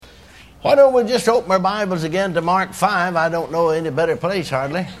Why don't we just open our Bibles again to Mark 5? I don't know any better place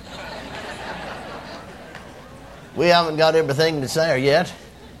hardly. We haven't got everything that's there yet.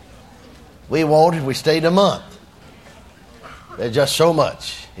 We wanted, we stayed a month. There's just so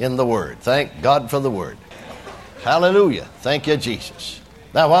much in the Word. Thank God for the Word. Hallelujah. Thank you, Jesus.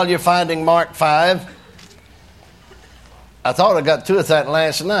 Now, while you're finding Mark 5, I thought I got to that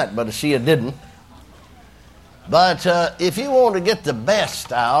last night, but I see I didn't. But if you want to get the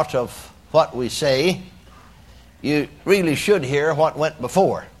best out of what we say, you really should hear what went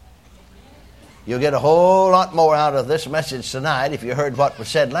before. You'll get a whole lot more out of this message tonight if you heard what was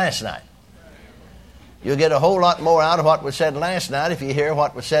said last night. You'll get a whole lot more out of what was said last night if you hear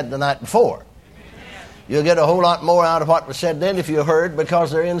what was said the night before. You'll get a whole lot more out of what was said then if you heard,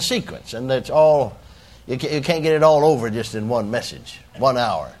 because they're in sequence. And it's all, you can't get it all over just in one message, 1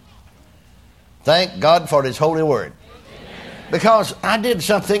 hour. Thank God for His holy word. Because I did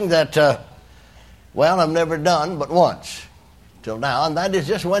something that, I've never done but once till now, and that is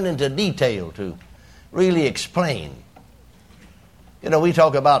just went into detail to really explain. You know, we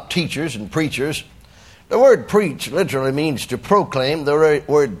talk about teachers and preachers. The word preach literally means to proclaim. The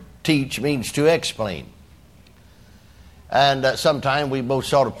word teach means to explain. And sometimes we both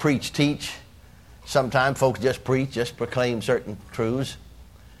sort of preach, teach. Sometimes folks just preach, just proclaim certain truths.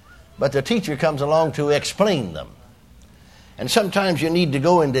 But the teacher comes along to explain them. And sometimes you need to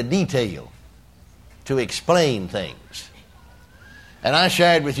go into detail to explain things. And I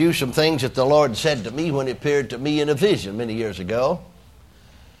shared with you some things that the Lord said to me when He appeared to me in a vision many years ago.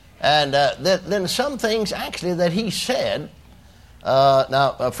 And then some things actually that He said,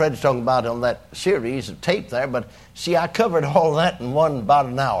 now Fred's talking about on that series of tape there, but see, I covered all that in about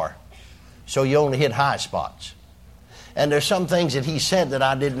an hour. So you only hit high spots. And there's some things that He said that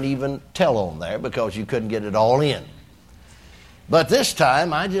I didn't even tell on there because you couldn't get it all in. But this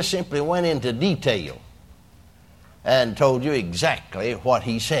time, I just simply went into detail and told you exactly what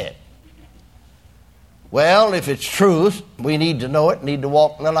He said. Well, if it's truth, we need to know it, need to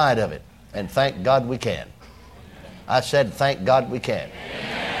walk in the light of it. And thank God we can. I said, thank God we can.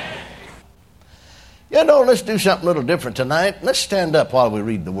 You know, let's do something a little different tonight. Let's stand up while we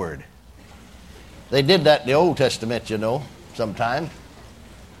read the Word. They did that in the Old Testament, you know, sometime.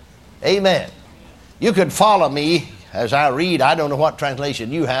 Amen. You could follow me as I read. I don't know what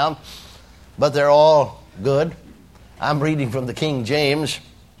translation you have, but they're all good. I'm reading from the King James.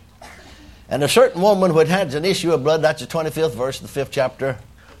 And a certain woman which had an issue of blood, that's the 25th verse of the 5th chapter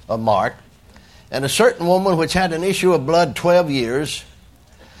of Mark. And a certain woman which had an issue of blood 12 years,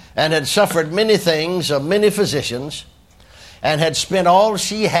 and had suffered many things of many physicians, and had spent all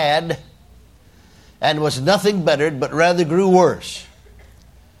she had, and was nothing bettered, but rather grew worse.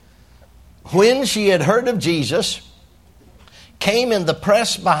 When she had heard of Jesus, came in the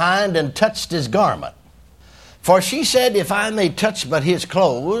press behind and touched His garment. For she said, if I may touch but His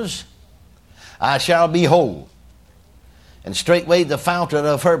clothes, I shall be whole. And straightway the fountain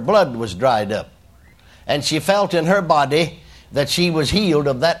of her blood was dried up. And she felt in her body that she was healed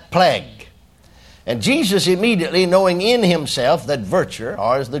of that plague. And Jesus immediately, knowing in Himself that virtue,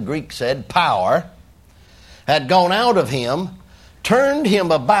 or as the Greek said, power, had gone out of him, turned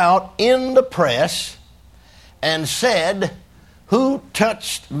him about in the press, and said, who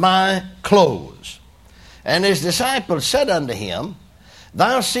touched my clothes? And His disciples said unto Him,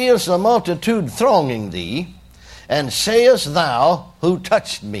 thou seest the multitude thronging thee, and sayest thou, who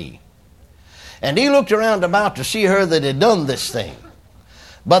touched me? And He looked around about to see her that had done this thing.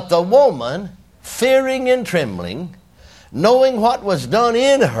 But the woman, fearing and trembling, knowing what was done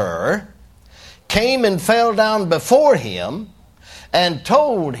in her, came and fell down before Him, and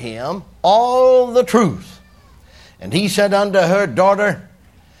told Him all the truth. And He said unto her, daughter,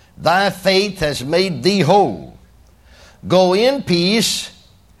 thy faith has made thee whole. Go in peace,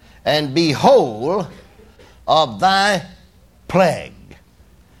 and be whole of thy plague.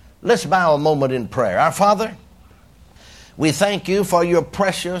 Let's bow a moment in prayer. Our Father, we thank You for Your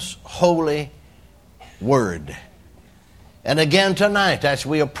precious, holy Word. And again tonight, as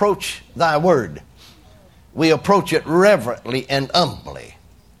we approach Thy Word, we approach it reverently and humbly.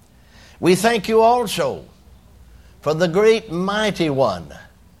 We thank You also for the great mighty one,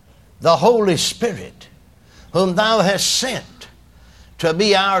 the Holy Spirit, whom Thou hast sent to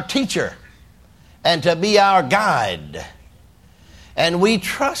be our teacher and to be our guide. And we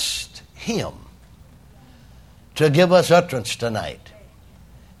trust Him to give us utterance tonight,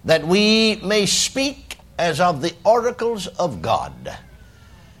 that we may speak as of the oracles of God.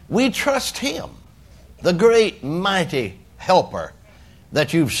 We trust Him, the great mighty helper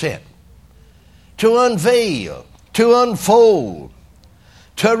that You've sent, to unveil, to unfold,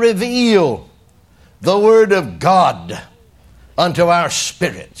 to reveal the Word of God unto our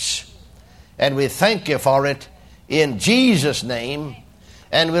spirits. And we thank you for it in Jesus' name.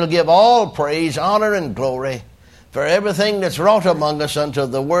 And we'll give all praise, honor, and glory for everything that's wrought among us unto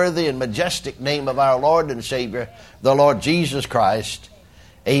the worthy and majestic name of our Lord and Savior, the Lord Jesus Christ.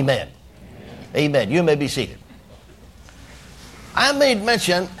 Amen. Amen. You may be seated. I made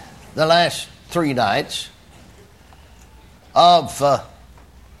mention the last 3 nights of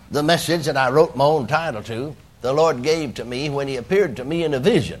the message that I wrote my own title to, the Lord gave to me when He appeared to me in a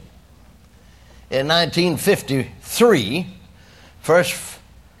vision. In 1953, first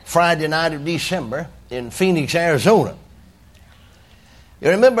Friday night of December in Phoenix, Arizona.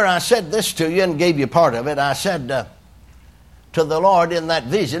 You remember I said this to you and gave you part of it. I said to the Lord in that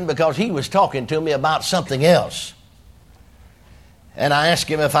vision, because He was talking to me about something else. And I asked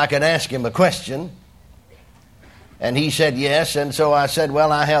Him if I could ask Him a question. And He said yes. And so I said,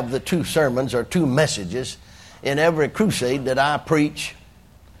 well, I have the 2 sermons or 2 messages in every crusade that I preach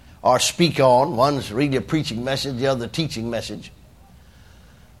or speak on. One's really a preaching message, the other a teaching message.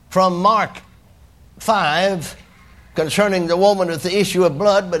 From Mark 5 concerning the woman with the issue of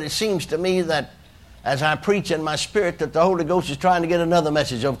blood, but it seems to me that as I preach in my spirit that the Holy Ghost is trying to get another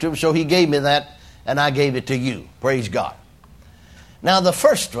message over to Him, so He gave me that and I gave it to you. Praise God. Now the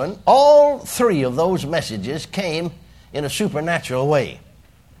first one, all 3 of those messages came in a supernatural way.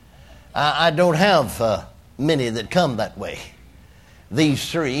 I don't have many that come that way. These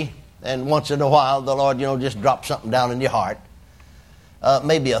 3, and once in a while the Lord, just drops something down in your heart.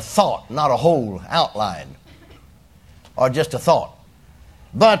 Maybe a thought, not a whole outline, or just a thought.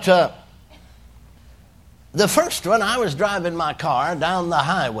 But the first one, I was driving my car down the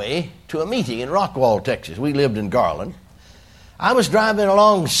highway to a meeting in Rockwall, Texas. We lived in Garland. I was driving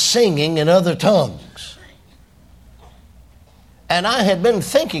along singing in other tongues. And I had been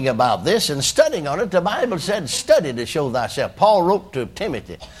thinking about this and studying on it. The Bible said, study to show thyself. Paul wrote to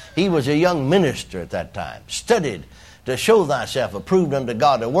Timothy. He was a young minister at that time. Studied to show thyself approved unto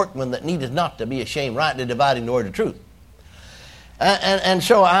God, a workman that needeth not to be ashamed, rightly dividing the word of truth. And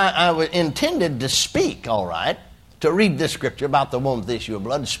so I intended to speak, all right, to read this scripture about the woman with the issue of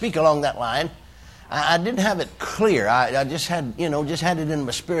blood, speak along that line. I didn't have it clear. I just had, had it in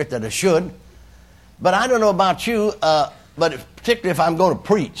my spirit that I should. But I don't know about you, but particularly if I'm going to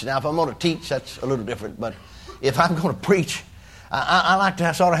preach. Now, if I'm going to teach, that's a little different. But if I'm going to preach, I like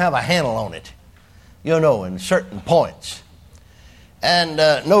to sort of have a handle on it, in certain points. And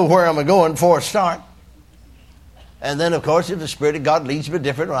know where I'm going for a start. And then, of course, if the Spirit of God leads me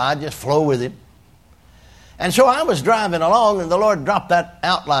different, well, I just flow with Him. And so I was driving along, and the Lord dropped that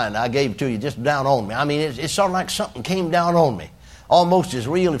outline I gave to you just down on me. I mean, it's sort of like something came down on me. Almost as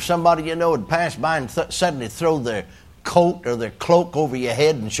real if somebody had passed by and suddenly throw their coat or their cloak over your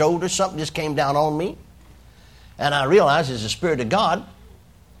head and shoulders. Something just came down on me. And I realized it's the Spirit of God.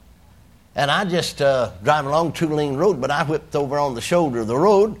 And I just driving along 2-lane road, but I whipped over on the shoulder of the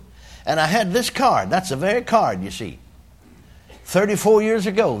road, and I had this card. That's the very card, you see. 34 years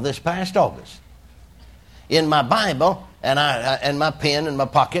ago, this past August. In my Bible, and my pen in my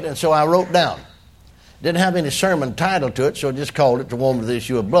pocket, and so I wrote down. Didn't have any sermon title to it, so I just called it The Woman with the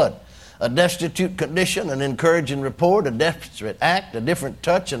Issue of Blood. A destitute condition, an encouraging report, a desperate act, a different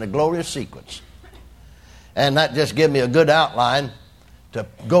touch, and a glorious sequence. And that just gave me a good outline to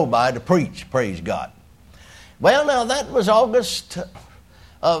go by to preach, praise God. Well, now that was the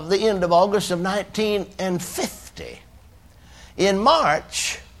end of August of 1950. In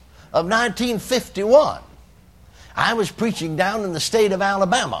March of 1951, I was preaching down in the state of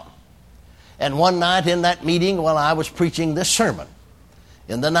Alabama. And one night in that meeting, while I was preaching this sermon,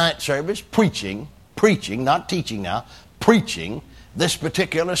 in the night service, preaching, not teaching now, preaching this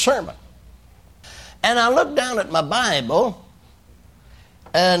particular sermon. And I looked down at my Bible,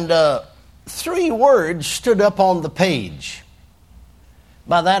 and 3 words stood up on the page.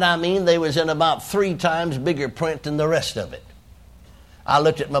 By that I mean they was in about 3 times bigger print than the rest of it. I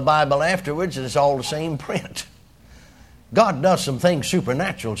looked at my Bible afterwards, and it's all the same print. God does some things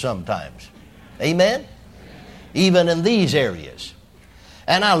supernatural sometimes. Amen? Even in these areas.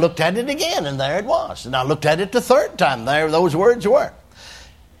 And I looked at it again, and there it was. And I looked at it the 3rd time. There those words were.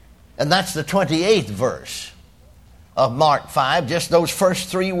 And that's the 28th verse of Mark 5. Just those first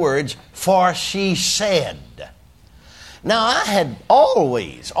 3 words, for she said. Now, I had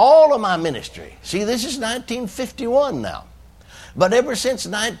always, all of my ministry, see, this is 1951 now. But ever since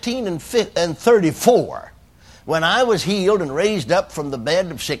 1934, when I was healed and raised up from the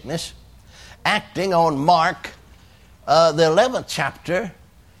bed of sickness, acting on Mark, the 11th chapter,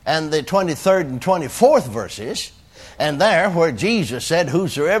 and the 23rd and 24th verses, And there where Jesus said,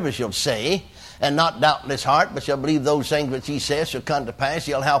 whosoever shall say, and not doubt in his heart, but shall believe those things which he saith shall come to pass,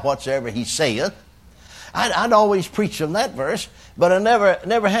 he'll have whatsoever he saith. I'd always preached from that verse, but I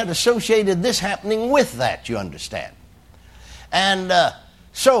never had associated this happening with that, you understand. And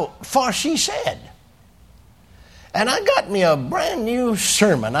so, for she said. And I got me a brand new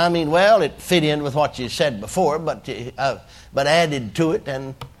sermon. I mean, well, it fit in with what you said before, but added to it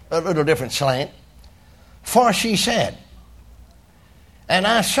and a little different slant. For she said. And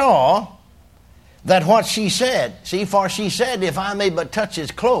I saw that what she said, see, for she said, if I may but touch his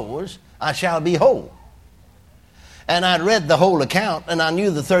clothes, I shall be whole. And I'd read the whole account, and I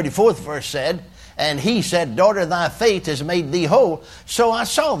knew the 34th verse said, and he said, daughter, thy faith has made thee whole. So I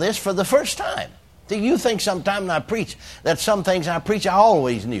saw this for the first time. Do you think sometime when I preach that some things I preach I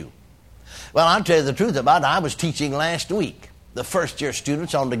always knew? Well, I'll tell you the truth about it. I was teaching last week the first-year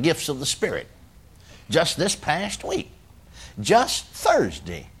students on the gifts of the Spirit. Just this past week. Just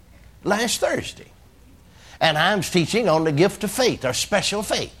Thursday. Last Thursday. And I was teaching on the gift of faith, or special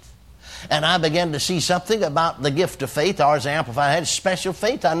faith. And I began to see something about the gift of faith, or as Amplified had special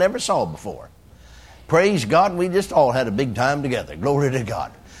faith I never saw before. Praise God, we just all had a big time together. Glory to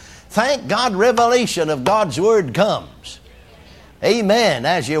God. Thank God revelation of God's Word comes. Amen.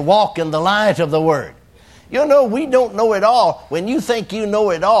 As you walk in the light of the Word. You know, we don't know it all. When you think you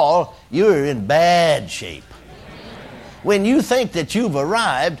know it all, you're in bad shape. When you think that you've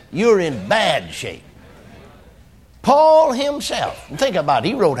arrived, you're in bad shape. Paul himself, think about it,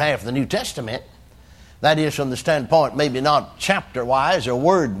 he wrote half the New Testament. That is from the standpoint, maybe not chapter-wise or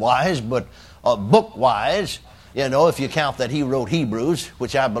word-wise, but book-wise. You know, if you count that he wrote Hebrews,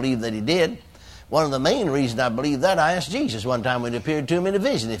 which I believe that he did. One of the main reasons I believe that, I asked Jesus one time when he appeared to him in a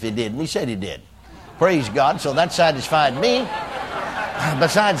vision if he did, and he said he did. Praise God, so that satisfied me.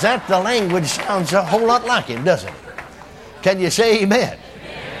 Besides that, the language sounds a whole lot like him, doesn't it? Can you say amen?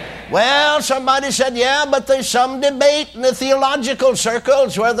 Well, somebody said, yeah, but there's some debate in the theological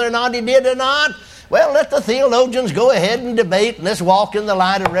circles whether or not he did or not. Well, let the theologians go ahead and debate, and let's walk in the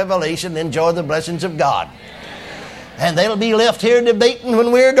light of revelation and enjoy the blessings of God. And they'll be left here debating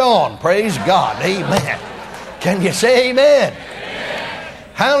when we're gone. Praise God. Amen. Can you say amen?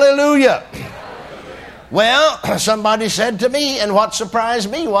 Hallelujah. Well, somebody said to me, and what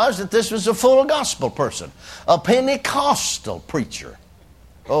surprised me was that this was a full gospel person, a Pentecostal preacher.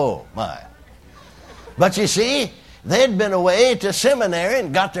 Oh, my. But you see, they'd been away to seminary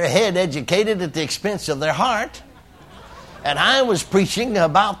and got their head educated at the expense of their heart. And I was preaching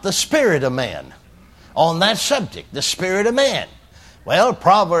about the spirit of man on that subject, the spirit of man. Well,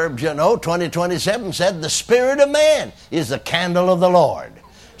 Proverbs, 20:27 said, the spirit of man is the candle of the Lord,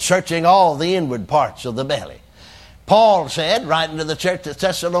 searching all the inward parts of the belly. Paul said, writing to the church at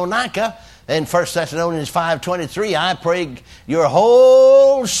Thessalonica, in 1 Thessalonians 5:23, I pray your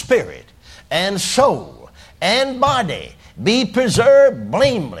whole spirit and soul and body be preserved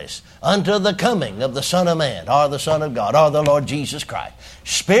blameless unto the coming of the Son of Man, or the Son of God, or the Lord Jesus Christ.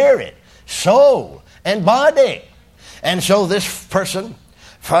 Spirit, soul, and body. And so this person,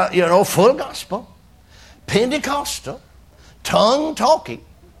 full gospel, Pentecostal, tongue-talking,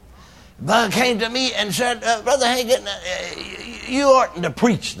 came to me and said, Brother Hagin, you oughtn't to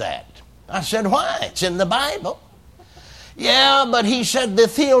preach that. I said, why? It's in the Bible. Yeah, but he said the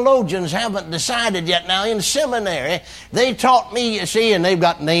theologians haven't decided yet. Now, in seminary, they taught me, you see, and they've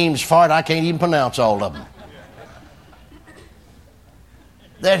got names for it. I can't even pronounce all of them.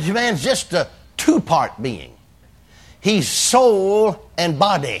 That man's just a two-part being. He's soul and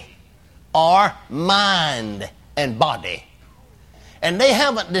body, or mind and body. And they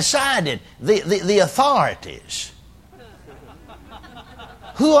haven't decided the authorities.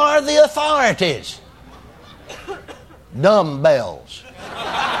 Who are the authorities? Dumbbells.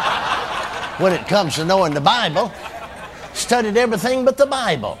 When it comes to knowing the Bible, studied everything but the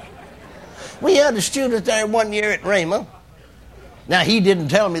Bible. We had a student there one year at Rhema. Now, he didn't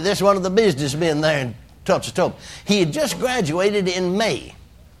tell me this, one of the businessmen there in Tulsa. He had just graduated in May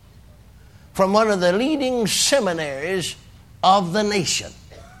from one of the leading seminaries of the nation,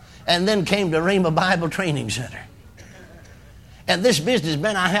 and then came to Rhema Bible Training Center. And this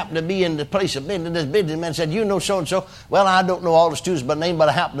businessman, I happened to be in the place of business, this businessman said, you know so-and-so? Well, I don't know all the students by name, but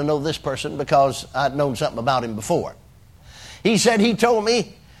I happen to know this person because I'd known something about him before. He said, he told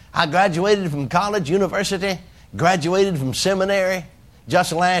me, I graduated from college, university, graduated from seminary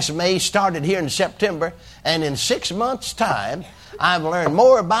just last May, started here in September, and in 6 months' time, I've learned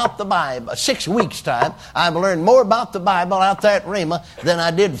more about the Bible, 6 weeks' time, I've learned more about the Bible out there at Rhema than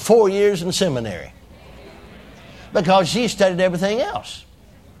I did 4 years in seminary. Because she studied everything else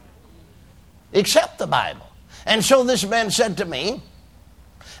except the Bible. And so this man said to me,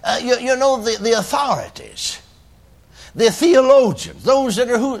 you know, the authorities, the theologians, those that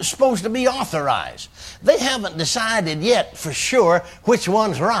are supposed to be authorized, they haven't decided yet for sure which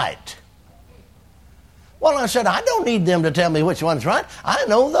one's right. Well, I said, I don't need them to tell me which one's right. I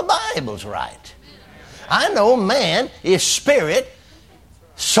know the Bible's right. I know man is spirit,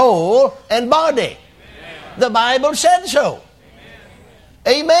 soul, and body. The Bible said so.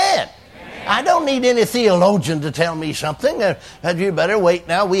 Amen. I don't need any theologian to tell me something. That you better wait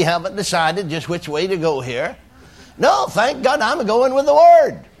now. We haven't decided just which way to go here. No, thank God I'm going with the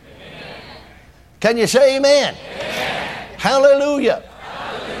Word. Amen. Can you say amen? Amen. Hallelujah.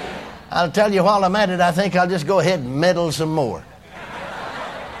 Hallelujah. I'll tell you while I'm at it, I think I'll just go ahead and meddle some more.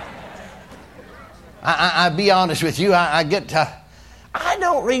 I'll be honest with you. I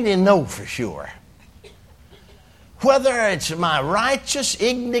don't really know for sure whether it's my righteous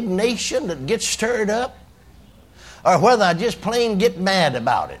indignation that gets stirred up or whether I just plain get mad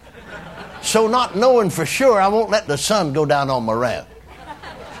about it. So not knowing for sure, I won't let the sun go down on my wrath.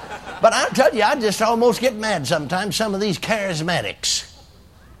 But I'll tell you, I just almost get mad sometimes. Some of these charismatics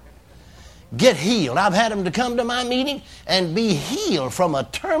get healed. I've had them to come to my meeting and be healed from a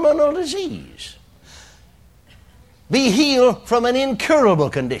terminal disease. Be healed from an incurable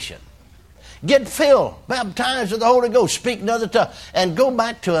condition. Get filled, baptized with the Holy Ghost, speak in other tongues, and go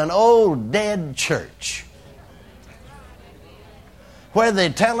back to an old dead church where they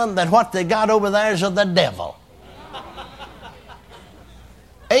tell them that what they got over there is of the devil.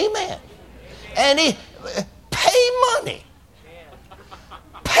 Amen. And pay money.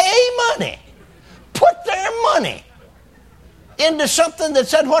 Put their money into something that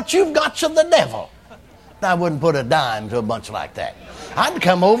said what you've got's of the devil. I wouldn't put a dime to a bunch like that. I'd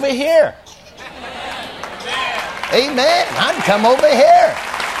come over here. Amen. I'd come over here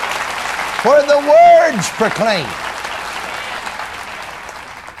where the Word's proclaimed.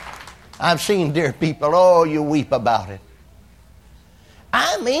 I've seen dear people, oh, you weep about it.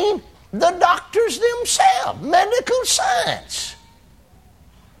 I mean, the doctors themselves, medical science,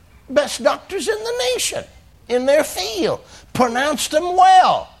 best doctors in the nation, in their field, pronounced them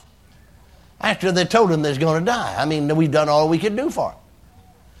well after they told them they was going to die. I mean, we've done all we could do for them.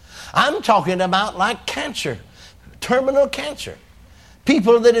 I'm talking about like cancer, terminal cancer.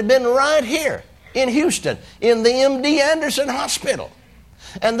 People that had been right here in Houston, in the MD Anderson Hospital.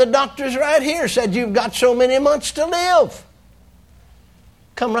 And the doctors right here said, you've got so many months to live.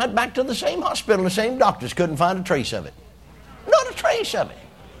 Come right back to the same hospital. The same doctors couldn't find a trace of it. Not a trace of it.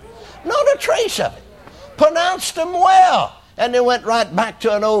 Not a trace of it. Pronounced them well. And they went right back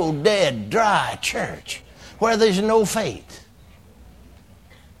to an old, dead, dry church where there's no faith.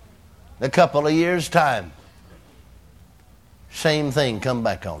 In a couple of years' time, same thing come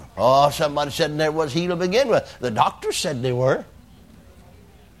back on them. Oh, somebody said they was healed to begin with. The doctors said they were.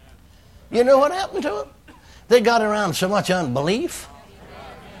 You know what happened to them? They got around so much unbelief.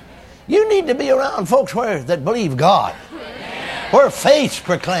 You need to be around folks that believe God, where faith's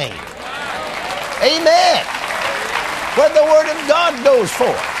proclaimed. Amen. Where the Word of God goes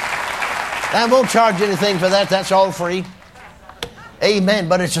forth. I won't charge anything for that. That's all free. Amen.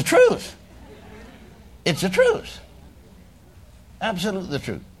 But it's the truth. It's the truth. Absolutely the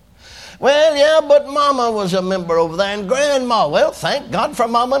truth. Well, yeah, but Mama was a member over there and Grandma. Well, thank God for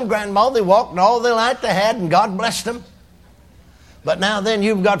Mama and Grandma. They walked in all the light they had and God blessed them. But now then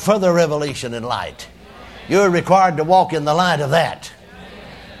you've got further revelation and light. You're required to walk in the light of that.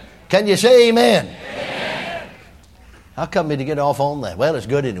 Can you say amen? Amen. How come me to get off on that? Well, it's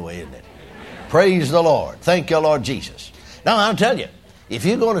good anyway, isn't it? Praise the Lord. Thank you, Lord Jesus. Now, I'll tell you, if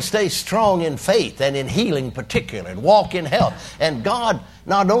you're going to stay strong in faith and in healing particularly, and walk in health, and God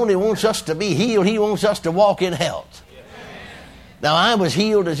not only wants us to be healed, He wants us to walk in health. Now, I was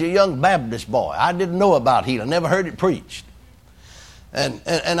healed as a young Baptist boy. I didn't know about healing, never heard it preached.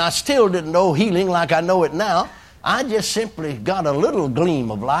 And I still didn't know healing like I know it now. I just simply got a little gleam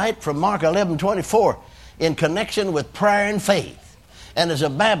of light from Mark 11:24 in connection with prayer and faith. And as a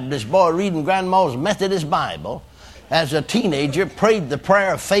Baptist boy reading Grandma's Methodist Bible, as a teenager, prayed the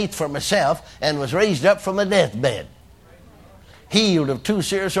prayer of faith for myself and was raised up from a deathbed. Healed of 2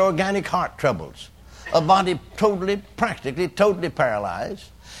 serious organic heart troubles, a body practically totally paralyzed,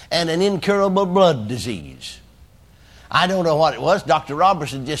 and an incurable blood disease. I don't know what it was. Dr.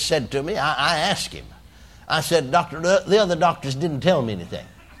 Robertson just said to me, I asked him. I said, Doctor, the other doctors didn't tell me anything.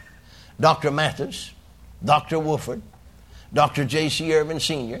 Dr. Mathers, Dr. Wooford, Dr. J.C. Irvin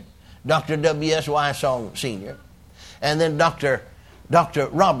Sr., Dr. W.S. Wysong Sr., and then Dr.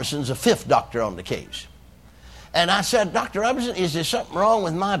 Robertson's the 5th doctor on the case. And I said, Dr. Robertson, is there something wrong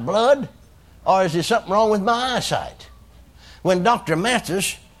with my blood? Or is there something wrong with my eyesight? When Dr.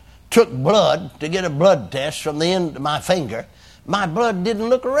 Mathis took blood to get a blood test from the end of my finger, my blood didn't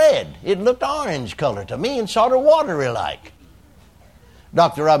look red. It looked orange color to me and sort of watery like.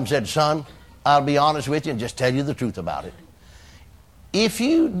 Dr. Robin said, son, I'll be honest with you and just tell you the truth about it. If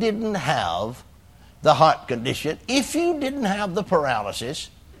you didn't have the heart condition, if you didn't have the paralysis,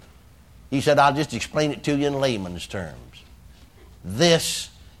 he said, I'll just explain it to you in layman's terms. This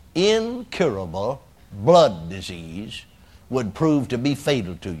incurable blood disease would prove to be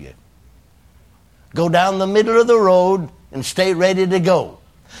fatal to you. Go down the middle of the road and stay ready to go.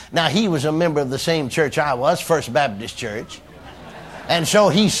 Now, he was a member of the same church I was, First Baptist Church. And so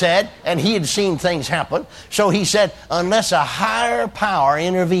he said, and he had seen things happen, so he said, unless a higher power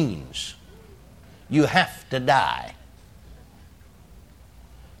intervenes, you have to die.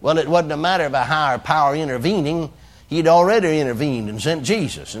 Well, it wasn't a matter of a higher power intervening. He'd already intervened and sent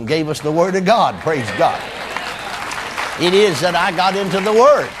Jesus and gave us the Word of God. Praise God. It is that I got into the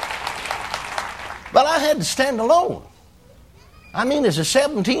Word. But I had to stand alone. I mean, as a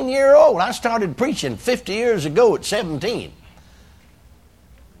 17-year-old, I started preaching 50 years ago at 17.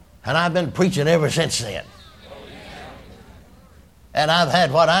 And I've been preaching ever since then. And I've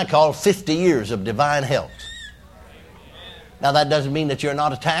had what I call 50 years of divine health. Now, that doesn't mean that you're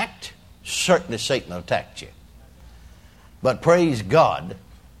not attacked. Certainly Satan attacked you. But praise God,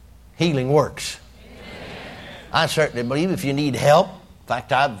 healing works. I certainly believe if you need help, in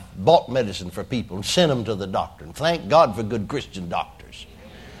fact, I've bought medicine for people and sent them to the doctor. And thank God for good Christian doctors.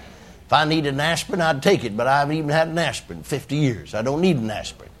 If I needed an aspirin, I'd take it, but I haven't even had an aspirin in 50 years. I don't need an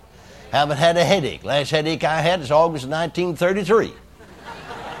aspirin. Haven't had a headache. Last headache I had is August 1933.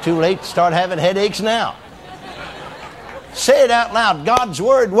 Too late to start having headaches now. Say it out loud. God's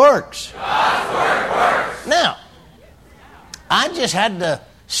Word works. God's Word works. Now, I just had to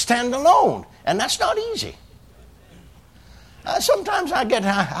stand alone, and that's not easy. Sometimes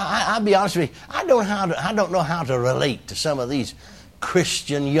I'll be honest with you, I don't know how to relate to some of these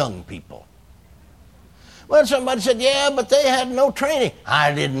Christian young people. Well, somebody said, yeah, but they had no training.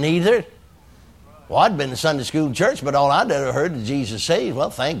 I didn't either. Well, I'd been to Sunday school and church, but all I'd ever heard is Jesus saved. Well,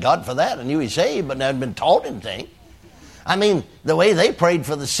 thank God for that. I knew He saved, but I hadn't been taught anything. I mean, the way they prayed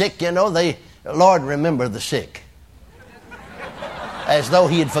for the sick, you know, Lord, remember the sick. As though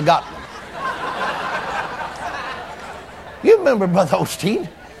He had forgotten them. You remember Brother Osteen?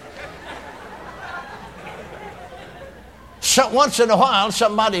 So once in a while,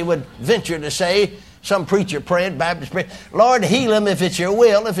 somebody would venture to say, some preacher prayed, Baptist prayed, Lord, heal him if it's your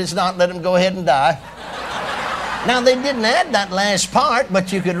will. If it's not, let him go ahead and die. Now, they didn't add that last part,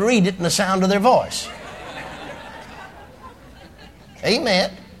 but you could read it in the sound of their voice.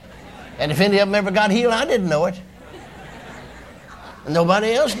 Amen. And if any of them ever got healed, I didn't know it. And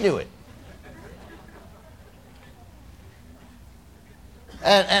nobody else knew it.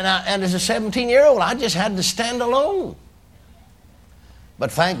 And as a 17-year-old, I just had to stand alone.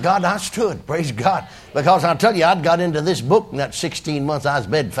 But thank God I stood. Praise God. Because I'll tell you, I'd got into this book in that 16 months I was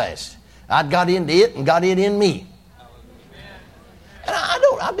bedfast. I'd got into it and got it in me. And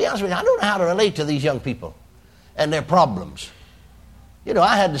I'll be honest with you, I don't know how to relate to these young people and their problems. You know,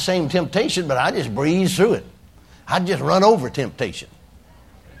 I had the same temptation, but I just breezed through it. I'd just run over temptation.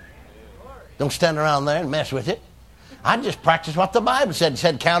 Don't stand around there and mess with it. I just practiced what the Bible said. It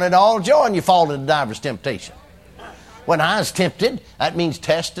said, count it all joy when you fall into divers temptation. When I was tempted, that means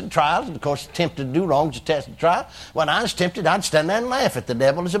test and trials. And of course, tempted to do wrong is a test and trial. When I was tempted, I'd stand there and laugh at the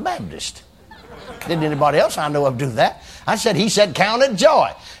devil as a Baptist. Didn't anybody else I know of do that? He said, count it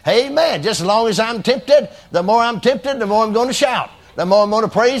joy. Amen. Just as long as I'm tempted, the more I'm tempted, the more I'm going to shout. The more I'm going to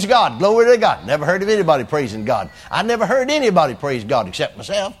praise God. Glory to God. Never heard of anybody praising God. I never heard anybody praise God except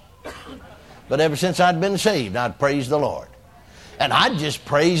myself. But ever since I'd been saved, I'd praise the Lord. And I'd just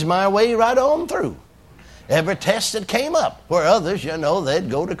praise my way right on through. Every test that came up, where others, you know, they'd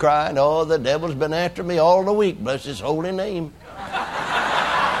go to crying, oh, the devil's been after me all the week. Bless His holy name.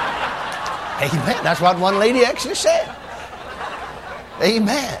 Amen. That's what one lady actually said.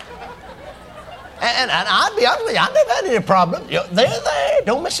 Amen. And I'll be honest with you, I never had any problems. They're there.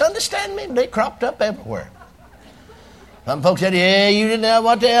 Don't misunderstand me. They cropped up everywhere. Some folks said, yeah, you didn't have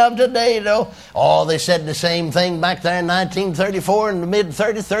what they have today, though. Oh, they said the same thing back there in 1934 and the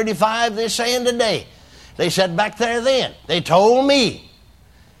mid-30s, 35, they're saying today. They said back there then. They told me.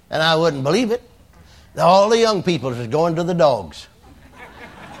 And I wouldn't believe it. All the young people is going to the dogs.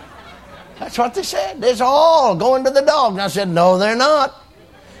 That's what they said. They're all going to the dogs. And I said, no, they're not.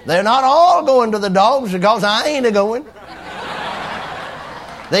 They're not all going to the dogs because I ain't a-going.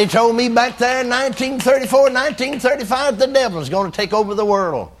 They told me back there in 1934, 1935, the devil's going to take over the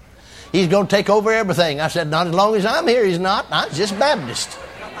world. He's going to take over everything. I said, not as long as I'm here, he's not. I'm just Baptist.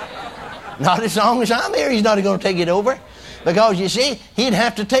 Not as long as I'm here, he's not going to take it over. Because, you see, he'd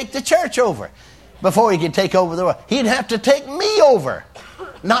have to take the church over before he could take over the world. He'd have to take me over.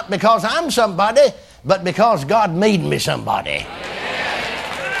 Not because I'm somebody, but because God made me somebody.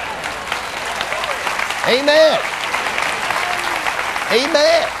 Amen.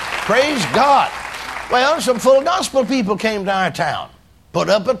 Amen. Praise God. Well, some full gospel people came to our town, put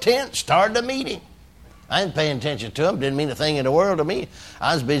up a tent, started a meeting. I didn't pay attention to them. Didn't mean a thing in the world to me.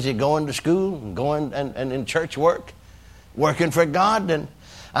 I was busy going to school and going and in church work, working for God. And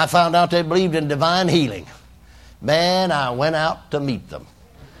I found out they believed in divine healing. Man, I went out to meet them.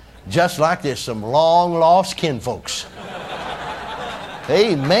 Just like this, some long-lost kinfolks.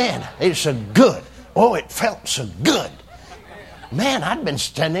 Amen. It's so good. Oh, it felt so good. Man, I'd been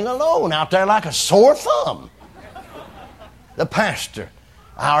standing alone out there like a sore thumb. The pastor,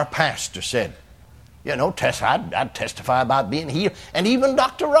 our pastor said, you know, I'd testify about being healed. And even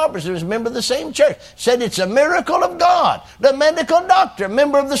Dr. Roberts, who was a member of the same church, said it's a miracle of God. The medical doctor,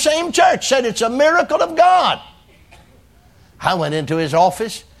 member of the same church, said it's a miracle of God. I went into his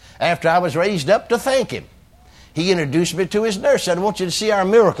office after I was raised up to thank him. He introduced me to his nurse, said, I want you to see our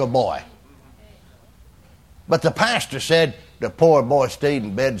miracle boy. But the pastor said, the poor boy stayed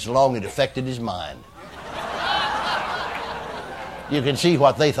in bed so long it affected his mind. You can see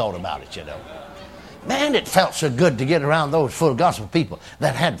what they thought about it, you know. Man, it felt so good to get around those full gospel people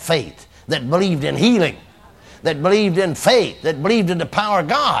that had faith, that believed in healing, that believed in faith, that believed in the power of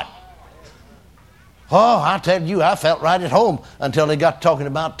God. Oh, I tell you, I felt right at home until they got talking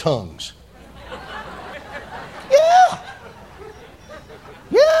about tongues.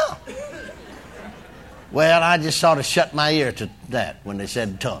 Yeah. Well, I just sort of shut my ear to that when they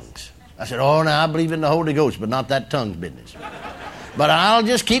said tongues. I said, oh, now I believe in the Holy Ghost, but not that tongues business. But I'll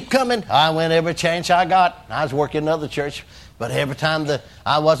just keep coming. I went every chance I got. I was working in another church, but every time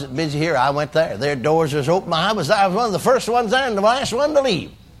I wasn't busy here, I went there. Their doors was open. I was one of the first ones there and the last one to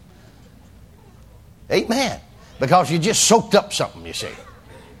leave. Amen. Because you just soaked up something, you see.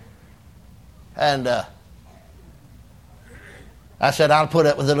 And I said, I'll put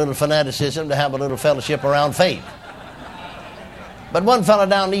up with a little fanaticism to have a little fellowship around faith. But one fellow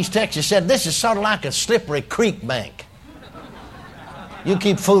down in East Texas said, this is sort of like a slippery creek bank. You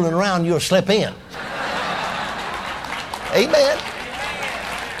keep fooling around, you'll slip in. Amen.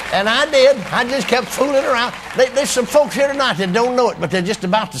 And I did. I just kept fooling around. There's some folks here tonight that don't know it, but they're just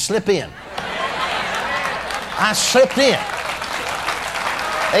about to slip in. I slipped in.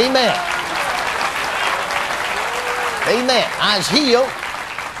 Amen. Amen. I was healed.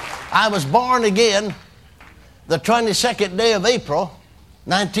 I was born again the 22nd day of April,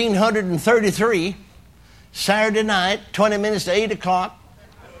 1933, Saturday night, 20 minutes to 8 o'clock,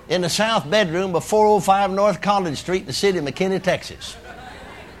 in the south bedroom of 405 North College Street in the city of McKinney, Texas.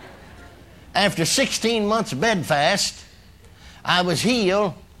 After 16 months bed fast, I was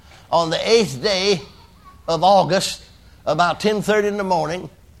healed on the 8th day of August, about 10:30 in the morning,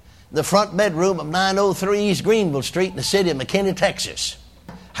 the front bedroom of 903 East Greenville Street in the city of McKinney, Texas.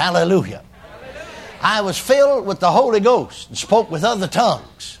 Hallelujah. I was filled with the Holy Ghost and spoke with other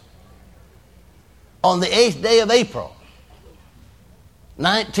tongues on the 8th day of April,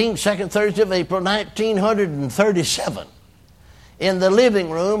 second Thursday of April, 1937, in the living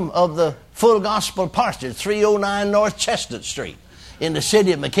room of the Full Gospel Parsonage, 309 North Chestnut Street, in the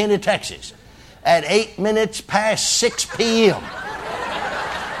city of McKinney, Texas, at 8 minutes past 6 p.m.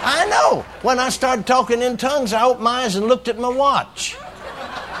 I know. When I started talking in tongues, I opened my eyes and looked at my watch.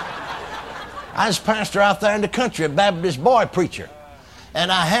 I was pastor out there in the country, a Baptist boy preacher.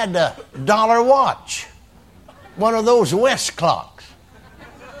 And I had a dollar watch, one of those West clocks.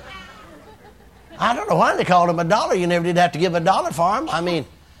 I don't know why they called them a dollar. You never did have to give $1 for them. I mean,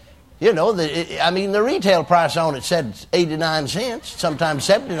 you know, the retail price on it said 89 cents, sometimes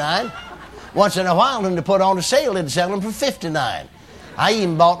 79. Once in a while, when they put on a sale, they'd sell them for 59. I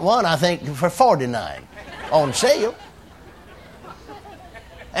even bought one, I think, for 49 on sale.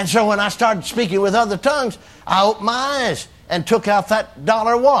 And so when I started speaking with other tongues, I opened my eyes and took out that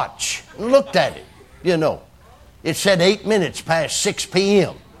dollar watch and looked at it. You know, it said 8 minutes past 6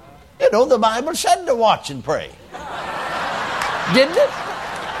 p.m. You know, the Bible said to watch and pray. Didn't it?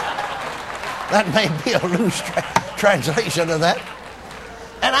 That may be a loose translation of that.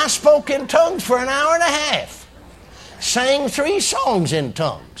 And I spoke in tongues for an hour and a half. Sang 3 songs in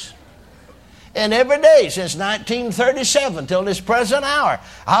tongues. And every day since 1937 till this present hour,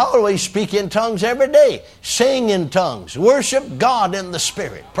 I always speak in tongues every day. Sing in tongues. Worship God in the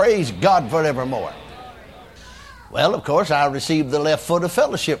Spirit. Praise God forevermore. Well, of course, I received the left foot of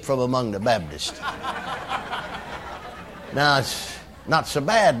fellowship from among the Baptists. Now, it's not so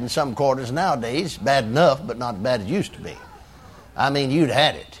bad in some quarters nowadays. Bad enough, but not as bad as it used to be. I mean, you'd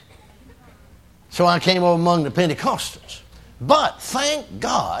had it. So I came over among the Pentecostals. But thank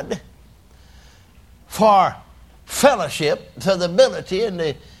God for fellowship, for the ability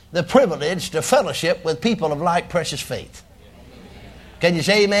and the privilege to fellowship with people of like precious faith. Can you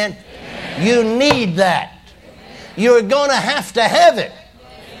say amen? Amen. You need that. You're going to have it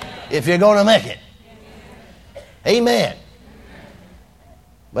if you're going to make it. Amen.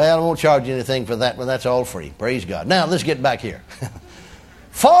 Well, I won't charge you anything for that, but that's all free. Praise God. Now, let's get back here.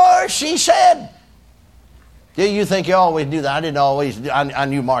 For she said, do you think you always do that? I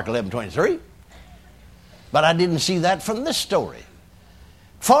knew Mark 11:23. But I didn't see that from this story.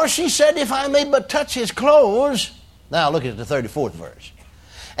 For she said, if I may but touch his clothes. Now look at the 34th verse.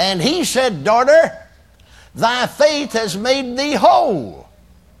 And he said, daughter, thy faith has made thee whole.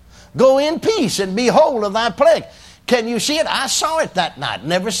 Go in peace and be whole of thy plague. Can you see it? I saw it that night.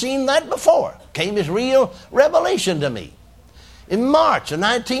 Never seen that before. Came as real revelation to me. In March of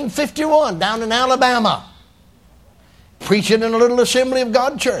 1951, down in Alabama, preaching in a little Assembly of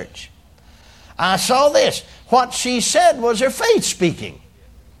God church, I saw this. What she said was her faith speaking.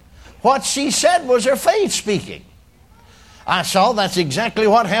 What she said was her faith speaking. I saw that's exactly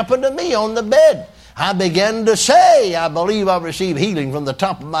what happened to me on the bed. I began to say, I believe I received healing from the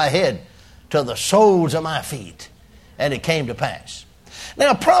top of my head to the soles of my feet. And it came to pass.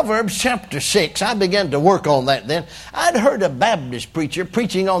 Now, Proverbs chapter 6, I began to work on that then. I'd heard a Baptist preacher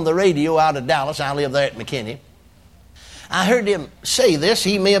preaching on the radio out of Dallas. I live there at McKinney. I heard him say this.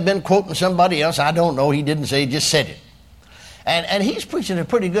 He may have been quoting somebody else. I don't know. He didn't say, he just said it. And he's preaching a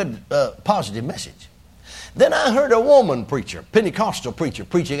pretty good, positive message. Then I heard a woman preacher, Pentecostal preacher,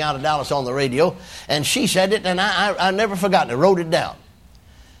 preaching out of Dallas on the radio. And she said it, and I never forgotten it. I wrote it down.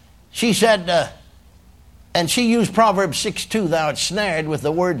 She said, and she used Proverbs 6:2, thou art snared with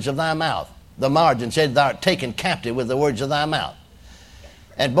the words of thy mouth. The margin said, thou art taken captive with the words of thy mouth.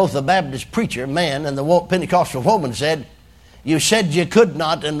 And both the Baptist preacher, man, and the Pentecostal woman said, you said you could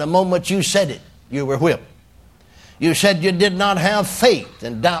not, and the moment you said it, you were whipped. You said you did not have faith,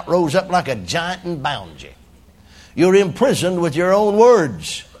 and doubt rose up like a giant and bound you. You're imprisoned with your own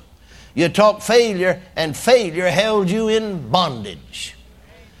words. You talked failure, and failure held you in bondage.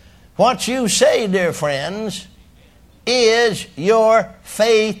 What you say, dear friends, is your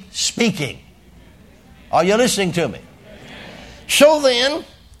faith speaking. Are you listening to me? So then,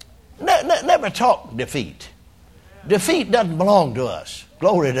 never talk defeat. Defeat doesn't belong to us.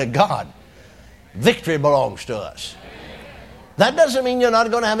 Glory to God. Victory belongs to us. That doesn't mean you're not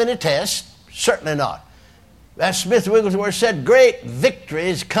going to have any tests. Certainly not. As Smith Wigglesworth said, great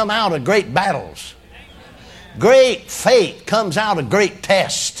victories come out of great battles. Great faith comes out of great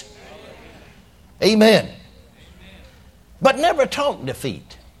tests. Amen. But never talk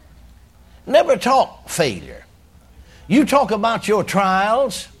defeat. Never talk failure. You talk about your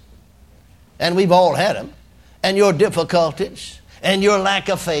trials, and we've all had them, and your difficulties, and your lack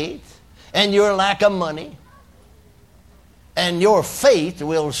of faith, and your lack of money, and your faith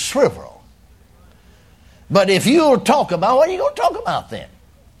will shrivel. But if you'll talk about, what are you going to talk about then?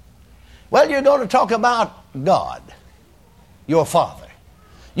 Well, you're going to talk about God, your Father.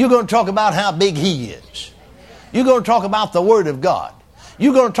 You're going to talk about how big He is. You're going to talk about the Word of God.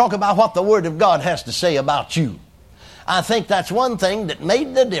 You're going to talk about what the Word of God has to say about you. I think that's one thing that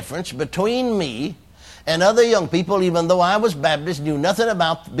made the difference between me and other young people, even though I was Baptist, knew nothing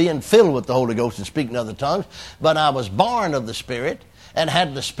about being filled with the Holy Ghost and speaking other tongues, but I was born of the Spirit and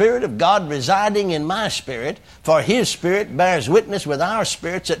had the Spirit of God residing in my spirit, for His Spirit bears witness with our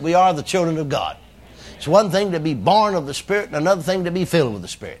spirits that we are the children of God. It's one thing to be born of the Spirit and another thing to be filled with the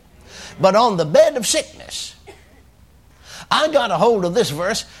Spirit. But on the bed of sickness, I got a hold of this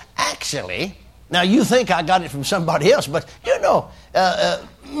verse. Actually, now you think I got it from somebody else, but you know,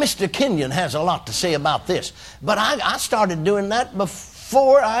 Mr. Kenyon has a lot to say about this. But I started doing that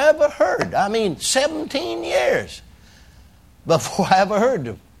before I ever heard. 17 years before I ever heard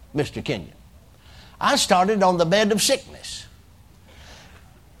of Mr. Kenyon. I started on the bed of sickness,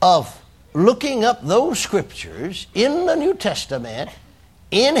 of looking up those scriptures in the New Testament,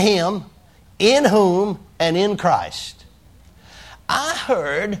 in Him, in whom, and in Christ. I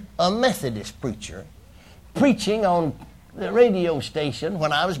heard a Methodist preacher preaching on the radio station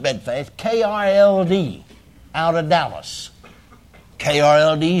when I was bedfast, KRLD, out of Dallas.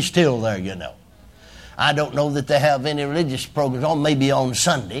 KRLD is still there, you know. I don't know that they have any religious programs on, maybe on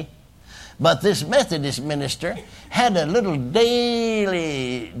Sunday. But this Methodist minister had a little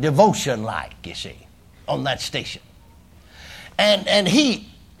daily devotion like, you see, on that station. And he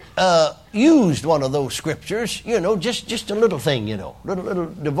used one of those scriptures, just a little thing, little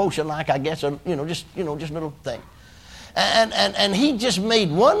devotion like, I guess, just a little thing. And he just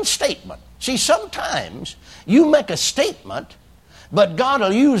made one statement. See, sometimes you make a statement, but God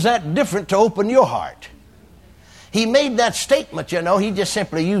will use that different to open your heart. He made that statement, he just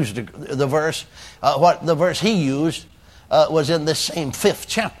simply used the verse. What the verse he used was in this same 5th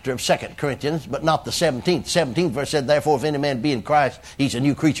chapter of 2 Corinthians, but not the 17th. 17th verse said, therefore, if any man be in Christ, he's a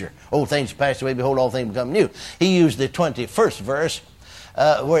new creature. Old things passed away, behold, all things become new. He used the 21st verse,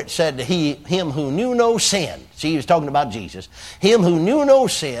 where it said, him who knew no sin. See, he was talking about Jesus. Him who knew no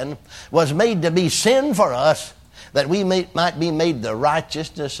sin was made to be sin for us, that we might be made the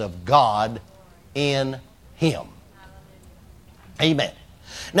righteousness of God in him. Amen.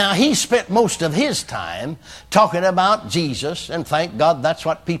 Now, he spent most of his time talking about Jesus, and thank God that's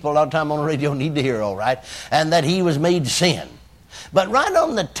what people a lot of time on the radio need to hear, all right, and that he was made sin. But right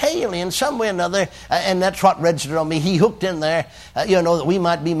on the tail end, some way or another, and that's what registered on me, he hooked in there, that we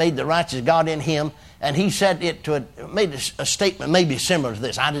might be made the righteous God in him, and he said made a statement maybe similar to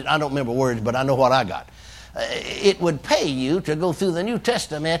this. I don't remember words, but I know what I got. It would pay you to go through the New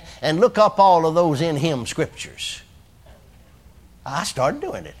Testament and look up all of those in him scriptures. I started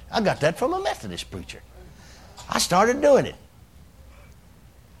doing it. I got that from a Methodist preacher. I started doing it.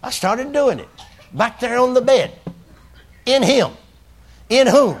 Back there on the bed. In him. In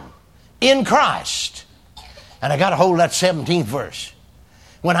whom? In Christ. And I got a hold of that 17th verse.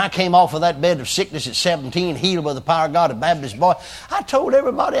 When I came off of that bed of sickness at 17, healed by the power of God, a Baptist boy, I told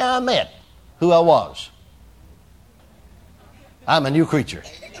everybody I met who I was. I'm a new creature.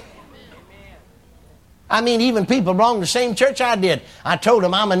 I mean, even people belong to the same church I did. I told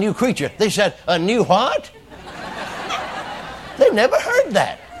them I'm a new creature. They said, a new what? They never heard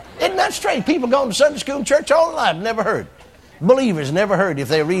that. Isn't that strange? People going to Sunday school and church all their life, never heard. Believers never heard, if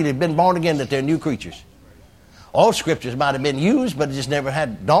they really been born again, that they're new creatures. All scriptures might have been used, but it just never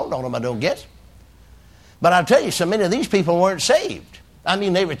had dawned on them, I don't guess. But I'll tell you, so many of these people weren't saved. I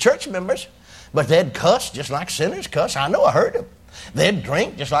mean, they were church members, but they'd cuss just like sinners cuss. I know, I heard them. They'd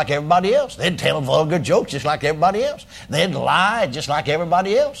drink just like everybody else. They'd tell vulgar jokes just like everybody else. They'd lie just like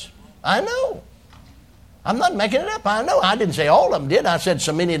everybody else. I know. I'm not making it up. I know. I didn't say all of them did. I said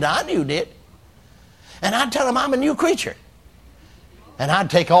so many that I knew did. And I'd tell them I'm a new creature. And I'd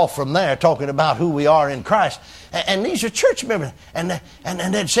take off from there talking about who we are in Christ. And these are church members. And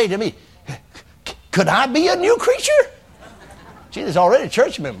they'd say to me, could I be a new creature? See, there's already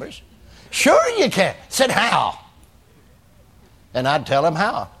church members. Sure you can. I said, how? And I'd tell them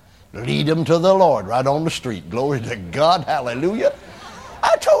how. Lead them to the Lord right on the street. Glory to God. Hallelujah.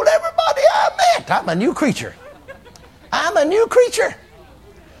 I told everybody I met, I'm a new creature. I'm a new creature.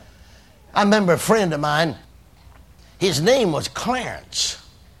 I remember a friend of mine, his name was Clarence.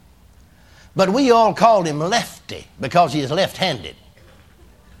 But we all called him Lefty because he is left-handed.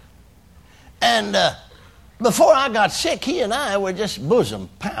 And before I got sick, he and I were just bosom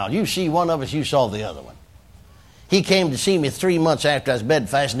pals. You see one of us, you saw the other one. He came to see me 3 months after I was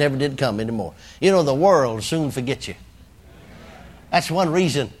bedfast, never did come anymore. You know, the world will soon forget you. That's one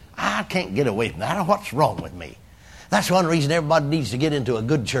reason I can't get away from that. I don't know what's wrong with me. That's one reason everybody needs to get into a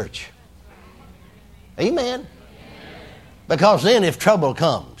good church. Amen. Because then if trouble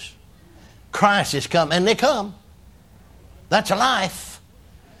comes, crisis come, and they come, that's a life.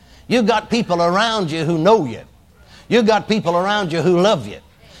 You've got people around you who know you. You've got people around you who love you.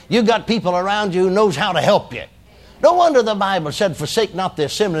 You've got people around you who knows how to help you. No wonder the Bible said, forsake not the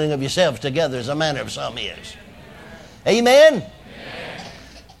assembling of yourselves together as a manner of some is. Amen?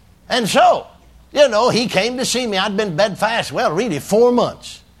 And so, he came to see me. I'd been bedfast, really 4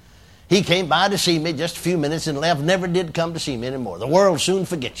 months. He came by to see me just a few minutes and left. Never did come to see me anymore. The world will soon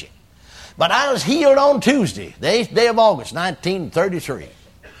forget you. But I was healed on Tuesday, the 8th day of August, 1933.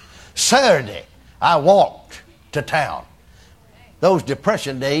 Saturday, I walked to town. Those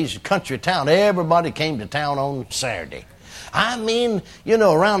Depression days, country town, everybody came to town on Saturday. I mean,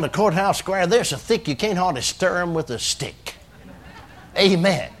 around the courthouse square, they're so thick you can't hardly stir them with a stick.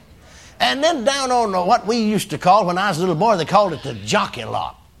 Amen. And then down on what we used to call, when I was a little boy, they called it the jockey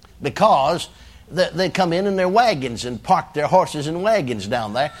lot. Because they come in their wagons and park their horses and wagons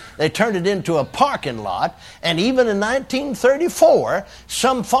down there. They turned it into a parking lot. And even in 1934,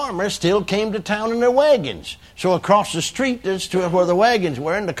 some farmers still came to town in their wagons. So across the street is to where the wagons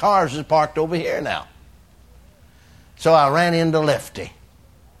were, and the cars is parked over here now. So I ran into Lefty.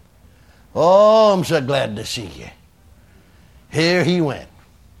 Oh, I'm so glad to see you. Here he went.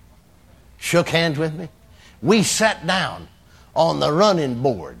 Shook hands with me. We sat down on the running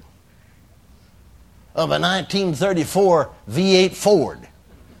board. of a 1934 V8 Ford.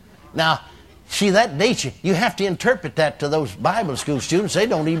 Now, see, that dates you. You have to interpret that to those Bible school students. They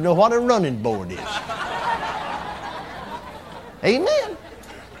don't even know what a running board is. Amen.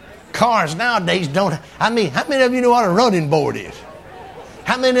 Cars nowadays don't. I mean, how many of you know what a running board is?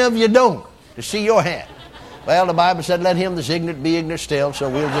 How many of you don't? To see your hand. Well, the Bible said, let him that's ignorant be ignorant still, so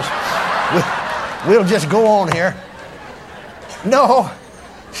we'll just go on here. No.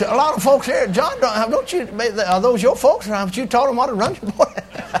 A lot of folks here, John, don't you, are those your folks? Or haven't you taught them what a running board is?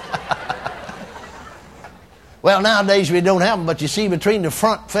 Well, nowadays we don't have them, but you see between the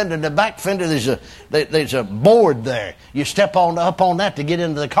front fender and the back fender, there's a board there. You step up on that to get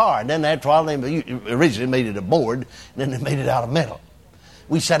into the car. And then after a while, they originally made it a board, and then they made it out of metal.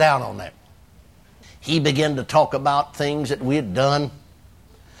 We sat down on that. He began to talk about things that we had done.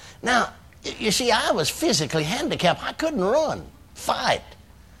 Now, you see, I was physically handicapped. I couldn't run, fight,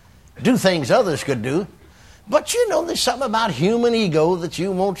 do things others could do. But you know, there's something about human ego that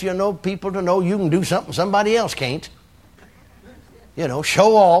you want, people to know you can do something somebody else can't.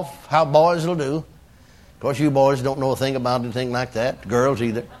 Show off how boys will do. Of course, you boys don't know a thing about anything like that. Girls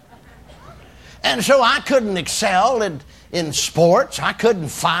either. And so I couldn't excel in sports. I couldn't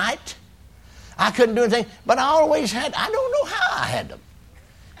fight. I couldn't do anything. But I always had, I don't know how I had them.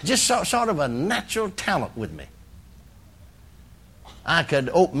 Just sort of a natural talent with me. I could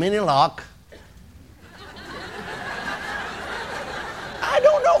open any lock. I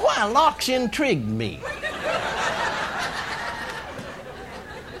don't know why locks intrigued me.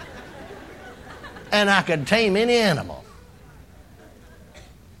 And I could tame any animal,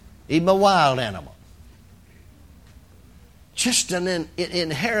 even a wild animal. Just an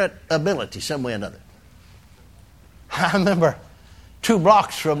inherent ability, some way or another. I remember 2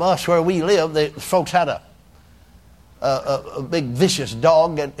 blocks from us where we lived, the folks had a big vicious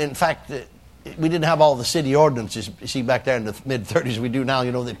dog. And in fact, we didn't have all the city ordinances, you see, back there in the mid-30s we do now.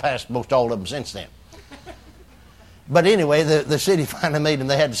 They passed most all of them since then. But anyway, the city finally made them.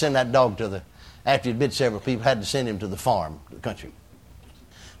 They had to send that dog after he'd bit several people, had to send him to the farm, the country.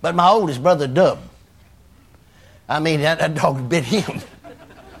 But my oldest brother, Dub, that dog bit him.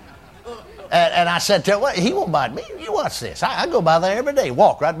 And I said to him, well, he won't bite me. You watch this. I go by there every day,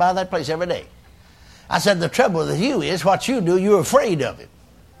 walk right by that place every day. I said, the trouble with you is what you do, you're afraid of it.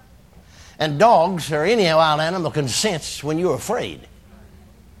 And dogs or any wild animal can sense when you're afraid.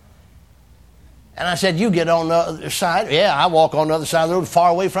 And I said, you get on the other side. Yeah, I walk on the other side of the road, far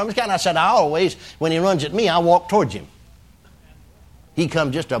away from him. And I said, I always, when he runs at me, I walk towards him. He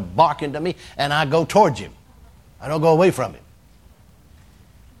comes just a barking to me, and I go towards him. I don't go away from him.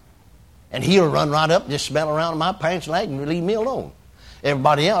 And he'll run right up, just smell around my pants leg and leave me alone.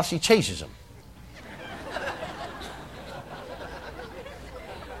 Everybody else, he chases them.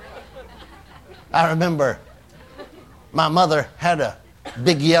 I remember my mother had a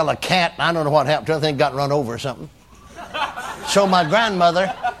big yellow cat. I don't know what happened to her. I think it got run over or something. So my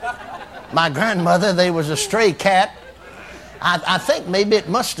grandmother, there was a stray cat. I think maybe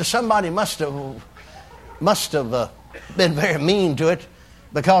somebody must have been very mean to it,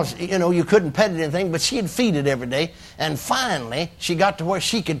 because, you couldn't pet it or anything, but she'd feed it every day. And finally, she got to where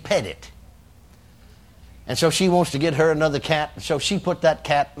she could pet it. And so she wants to get her another cat. So she put that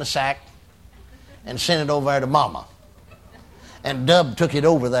cat in a sack and sent it over there to Mama. And Dub took it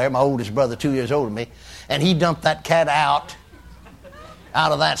over there, my oldest brother, 2 years older than me, and he dumped that cat out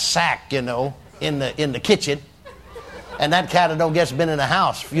of that sack, in the kitchen. And that cat, I don't guess, been in the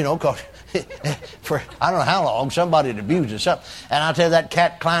house, because for I don't know how long, somebody had abused it or something. And I tell you, that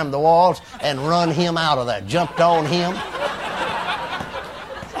cat climbed the walls and run him out of there, jumped on him.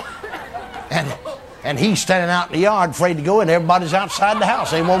 And he's standing out in the yard afraid to go in. Everybody's outside the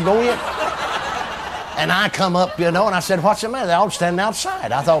house. They won't go in. And I come up, and I said, what's the matter? They're all standing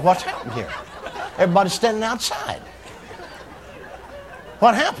outside. I thought, what's happened here? Everybody's standing outside.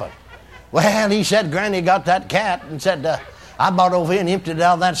 What happened? Well, he said, Granny got that cat and said, I bought over here and emptied it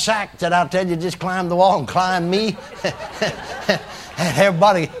out of that sack. Said, I'll tell you, just climb the wall and climb me. And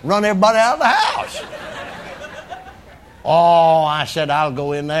run everybody out of the house. Oh, I said, I'll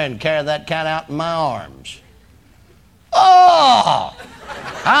go in there and carry that cat out in my arms. Oh!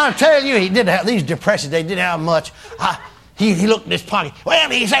 I'll tell you, he did have these depressions. They didn't have much. He looked in his pocket. Well,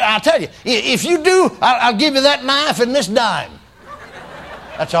 he said, I'll tell you, if you do, I'll give you that knife and this dime.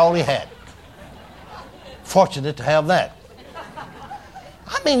 That's all he had. Fortunate to have that.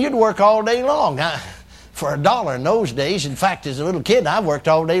 You'd work all day long for $1 in those days. In fact, as a little kid, I worked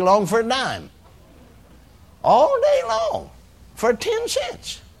all day long for a dime. All day long for 10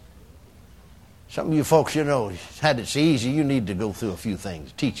 cents. Some of you folks, had it so easy, you need to go through a few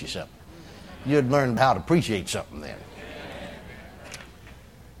things, teach you something. You'd learn how to appreciate something then.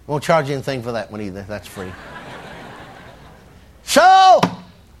 Won't charge you anything for that one either. That's free. So,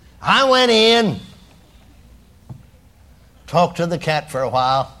 I went in, talked to the cat for a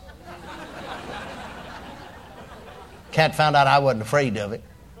while. Cat found out I wasn't afraid of it.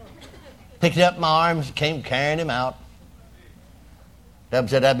 Picked it up in my arms, came carrying him out. Dub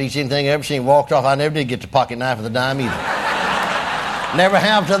said, that beats anything I ever seen. Walked off. I never did get the pocket knife or the dime either. Never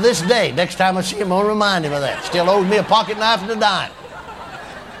have to this day. Next time I see him, I'll remind him of that. Still owes me a pocket knife and a dime.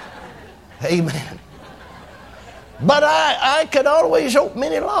 Amen. But I could always open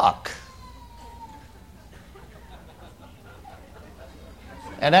any lock.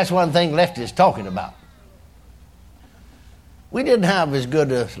 And that's one thing Lefty is talking about. We didn't have as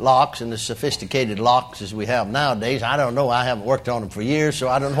good locks and as sophisticated locks as we have nowadays. I don't know. I haven't worked on them for years, so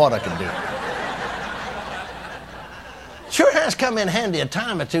I don't know what I can do. Sure has come in handy a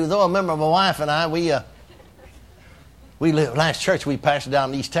time or two, though. I remember my wife and I, we lived, last church we pastored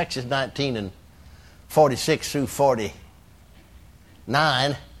down in East Texas, 1946 through 49.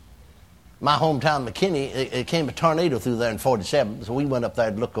 My hometown, McKinney, it came a tornado through there in 47, so we went up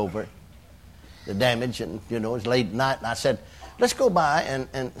there to look over the damage, and, it was late at night, and I said, let's go by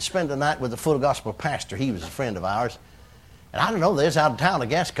and spend the night with the full gospel pastor. He was a friend of ours. And I don't know, they was out of town, I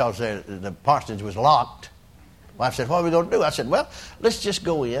guess, because the parsonage was locked. Wife said, what are we going to do? I said, well, let's just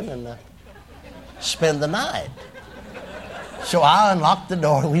go in and spend the night. So I unlocked the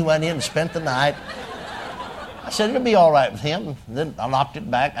door, and we went in and spent the night. I said, it'll be all right with him. And then I locked it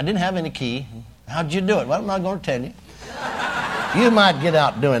back. I didn't have any key. How'd you do it? Well, I'm not going to tell you. You might get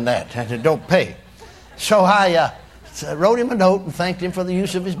out doing that. And don't pay. So I wrote him a note and thanked him for the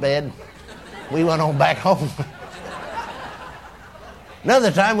use of his bed. We went on back home.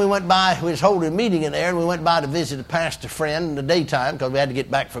 Another time we went by, we was holding a meeting in there, and we went by to visit a pastor friend in the daytime because we had to get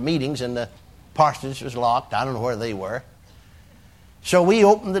back for meetings, and the parsonage was locked. I don't know where they were. So we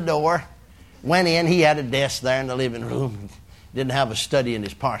opened the door, went in. He had a desk there in the living room. Didn't have a study in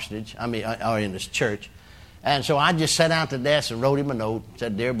his parsonage, or in his church. And so I just sat down at the desk and wrote him a note.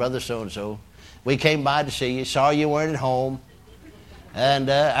 Said, dear brother so-and-so, we came by to see you. Saw you weren't at home. And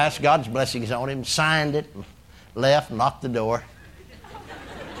asked God's blessings on him. Signed it, left, and locked the door.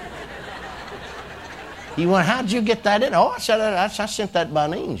 He went, how'd you get that in? Oh, I said, I sent that by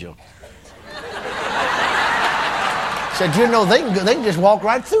an angel. Said, they can just walk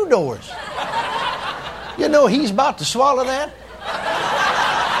right through doors. He's about to swallow that.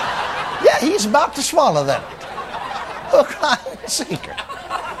 Yeah, he's about to swallow that. Hook, line, and sinker.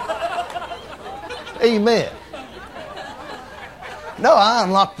 Amen. No, I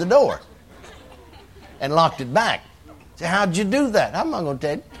unlocked the door and locked it back. Said, how'd you do that? I'm not going to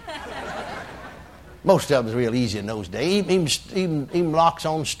tell you. Most of them was real easy in those days. Even locks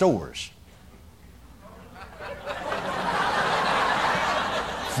on stores.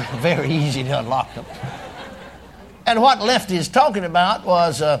 Very easy to unlock them. And what Lefty is talking about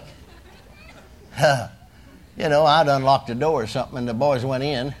was, I'd unlocked the door or something, and the boys went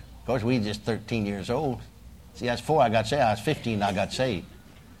in. Of course, we were just 13 years old. See, that's before I got saved. I was 15 I got saved.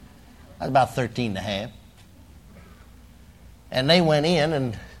 I was about 13 and a half. And they went in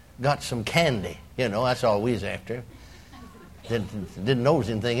and got some candy. That's all we was after. Didn't know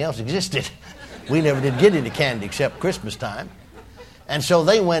anything else existed. We never did get any candy except Christmas time. And so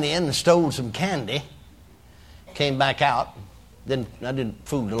they went in and stole some candy, came back out. I didn't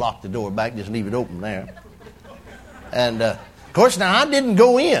fool to lock the door back, just leave it open there. And, of course, now I didn't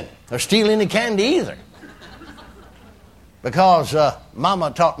go in or steal any candy either. Because Mama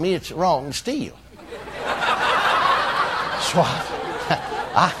taught me it's wrong to steal. So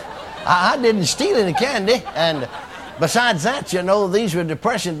I didn't steal any candy, and besides that, these were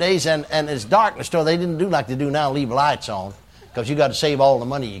Depression days, and it's darkness, so they didn't do like they do now, leave lights on, because you got to save all the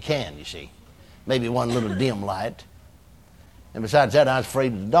money you can, you see. Maybe one little dim light. And besides that, I was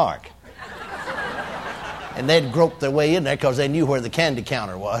afraid of the dark. And they'd grope their way in there because they knew where the candy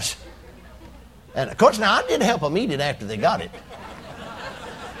counter was. And, of course, now I did help them eat it after they got it.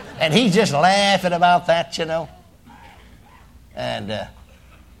 And he's just laughing about that, And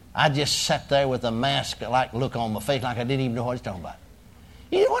I just sat there with a mask-like look on my face, like I didn't even know what he's talking about.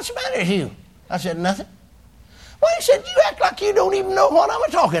 He said, what's the matter with you? I said, nothing. Well, he said, you act like you don't even know what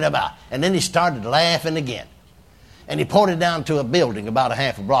I'm talking about. And then he started laughing again. And he pointed down to a building about a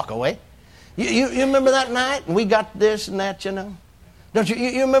half a block away. You remember that night? And we got this and that, Don't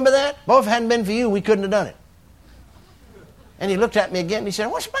you remember that? Well, if it hadn't been for you, we couldn't have done it. And he looked at me again and he said,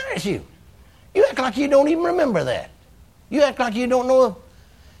 what's the matter with you? You act like you don't even remember that. You act like you don't know.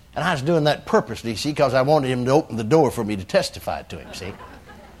 And I was doing that purposely, see, because I wanted him to open the door for me to testify to him, see.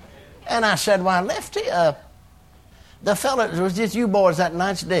 And I said, why, Lefty, the fella that was just you boys that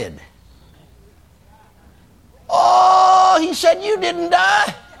night's dead. Oh, he said, you didn't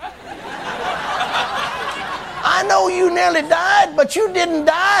die. I know you nearly died, but you didn't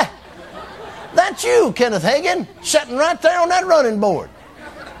die. That's you, Kenneth Hagin, sitting right there on that running board.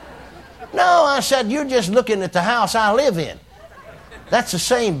 No, I said, you're just looking at the house I live in. That's the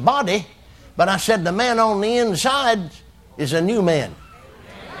same body, but I said, the man on the inside is a new man.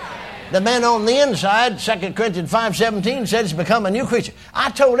 The man on the inside, 2 Corinthians 5:17 said, it's become a new creature. I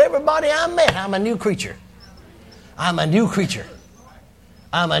told everybody I met, I'm a new creature. I'm a new creature.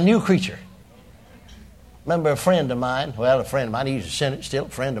 I'm a new creature. Remember a friend of mine, he's a Senate, still a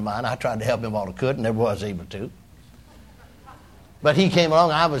friend of mine. I tried to help him all I could and never was able to. But he came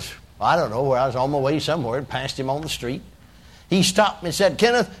along, I don't know where, I was on my way somewhere and passed him on the street. He stopped me and said,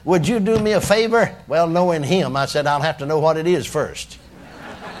 Kenneth, would you do me a favor? Well, knowing him, I said, I'll have to know what it is first.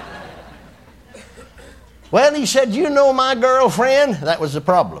 Well, he said, you know my girlfriend? That was the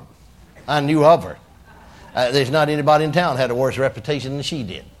problem. I knew of her. There's not anybody in town had a worse reputation than she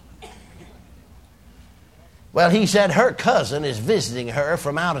did. Well, he said her cousin is visiting her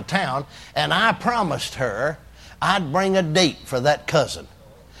from out of town, and I promised her I'd bring a date for that cousin.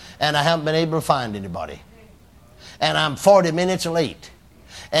 And I haven't been able to find anybody. And I'm 40 minutes late.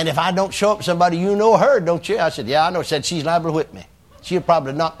 And if I don't show up, somebody, you know her, don't you? I said, yeah, I know. She said, she's liable to whip me. She'll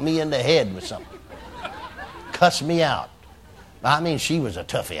probably knock me in the head with something. Cuss me out. I mean, she was a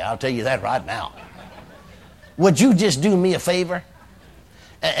toughie. I'll tell you that right now. Would you just do me a favor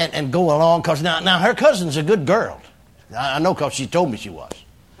and go along? Because now her cousin's a good girl. I know because she told me she was.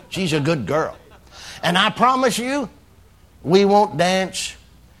 She's a good girl. And I promise you, we won't dance.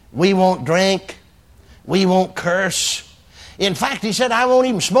 We won't drink. We won't curse. In fact, he said, I won't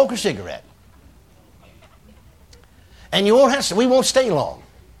even smoke a cigarette. And you won't have to, we won't stay long.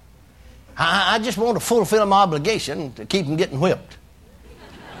 I just want to fulfill my obligation to keep him getting whipped.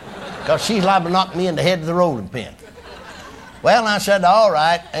 Because she's liable to knock me in the head of the rolling pin. Well, I said, all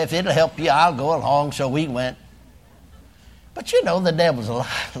right, if it'll help you, I'll go along. So we went. But you know, the devil's a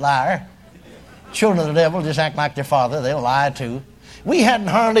liar. Children of the devil just act like their father. They'll lie too. We hadn't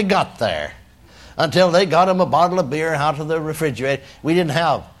hardly got there until they got him a bottle of beer out of the refrigerator. We didn't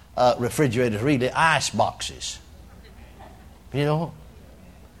have refrigerators, really, ice boxes. You know?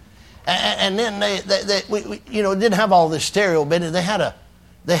 And then we didn't have all this stereo, but they had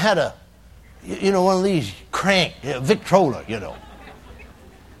a, one of these crank, Victrola,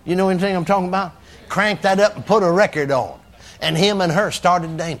 You know anything I'm talking about? Cranked that up and put a record on. And him and her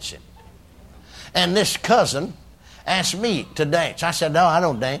started dancing. And this cousin asked me to dance. I said, no, I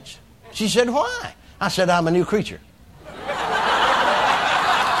don't dance. She said, why? I said, I'm a new creature.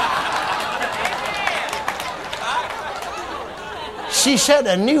 She said,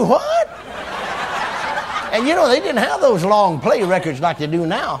 a new what? And they didn't have those long play records like they do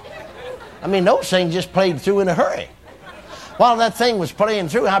now. I mean, those things just played through in a hurry. While that thing was playing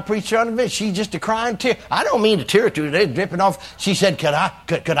through, I preached her on the video. She just a crying tear. I don't mean to tear to her, they're dripping off. She said, could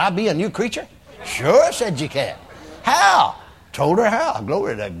I be a new creature? Sure, said you can. How? Told her how.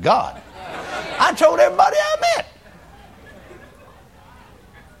 Glory to God. I told everybody I met.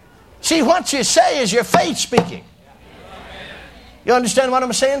 See, what you say is your faith speaking. You understand what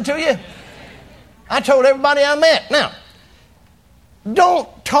I'm saying to you? I told everybody I met. Now,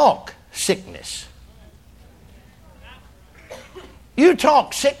 don't talk sickness. You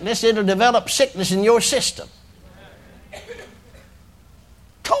talk sickness, it'll develop sickness in your system.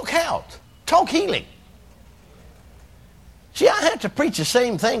 Talk health. Talk healing. See, I had to preach the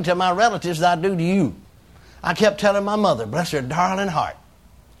same thing to my relatives that I do to you. I kept telling my mother, bless her darling heart,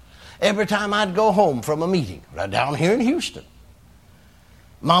 every time I'd go home from a meeting, right down here in Houston,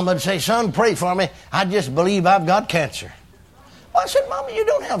 Mama would say, son, pray for me. I just believe I've got cancer. Well, I said, Mama, you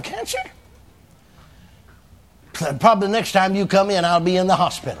don't have cancer. Probably next time you come in, I'll be in the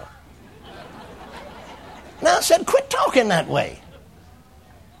hospital. Now, I said, quit talking that way.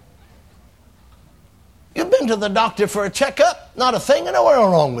 You've been to the doctor for a checkup, not a thing in the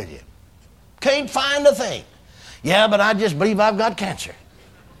world wrong with you. Can't find a thing. Yeah, but I just believe I've got cancer.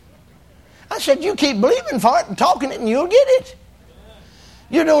 I said, you keep believing for it and talking it and you'll get it.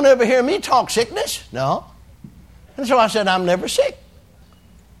 You don't ever hear me talk sickness. No. And so I said, I'm never sick.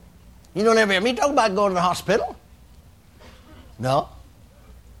 You don't ever hear me talk about going to the hospital. No.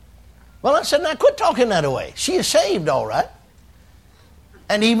 Well, I said, now quit talking that way. She is saved, all right.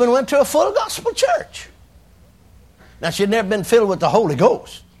 And even went to a full gospel church. Now, she'd never been filled with the Holy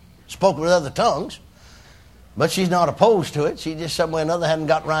Ghost. Spoke with other tongues. But she's not opposed to it. She just some way or another hadn't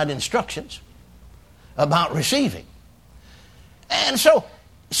got right instructions about receiving. And so,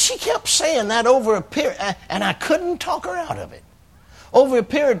 she kept saying that over a period, and I couldn't talk her out of it. Over a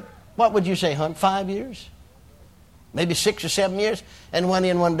period, what would you say, hon, 5 years? Maybe 6 or 7 years? And went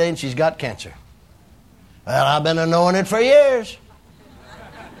in one day and she's got cancer. Well, I've been knowing it for years.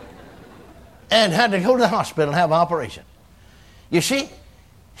 And had to go to the hospital and have an operation. You see,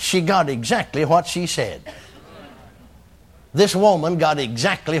 she got exactly what she said. This woman got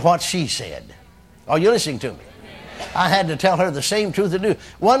exactly what she said. Are you listening to me? I had to tell her the same truth to do.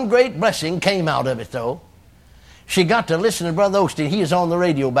 One great blessing came out of it, though. She got to listen to Brother Osteen. He was on the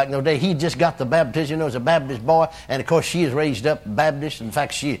radio back in the day. He just got the baptism. You know, as a Baptist boy. And, of course, she is raised up Baptist. In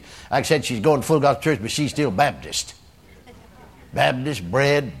fact, like I said, she's going to full gospel church, but she's still Baptist. Baptist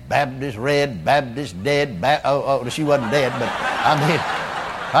bred, Baptist red, Baptist dead. She wasn't dead, but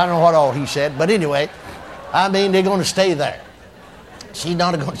I don't know what all he said. But anyway, they're going to stay there. She's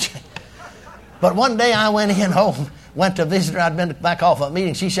not going to change. But one day I went went to visit her. I'd been back off a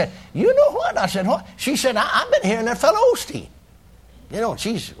meeting. She said, you know what? I said, what? She said, I've been hearing that fellow Osteen. You know,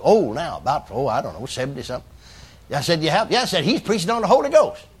 she's old now, about, 70-something. I said, you have? Yeah, I said, he's preaching on the Holy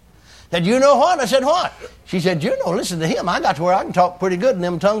Ghost. Said, you know what? I said, what? She said, you know, listen to him. I got to where I can talk pretty good in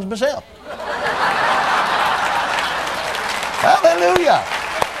them tongues myself. Hallelujah.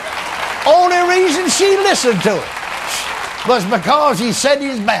 Only reason she listened to it was because he said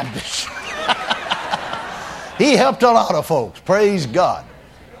he's Baptist. He helped a lot of folks, praise God,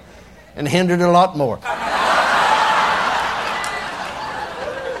 and hindered a lot more.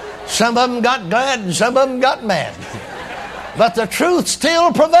 Some of them got glad and some of them got mad. But the truth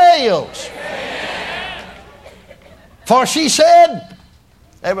still prevails. For she said,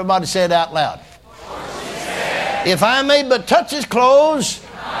 everybody say it out loud. If I may but touch his clothes,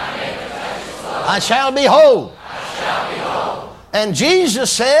 I shall be whole. And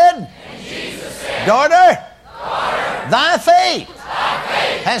Jesus said, daughter, thy faith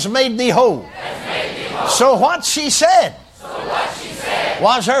has made thee whole. So what she said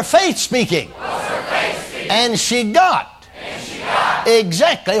was her faith speaking. And she got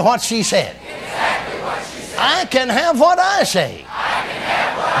exactly what she said. I can have what I say.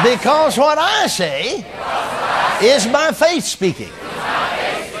 Because what I say is my faith speaking.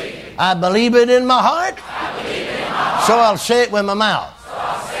 I believe it in my heart, so I'll say it with my mouth.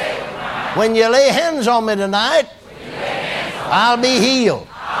 When you lay hands on me tonight, I'll be healed.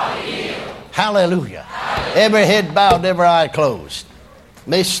 Hallelujah. Every head bowed, every eye closed.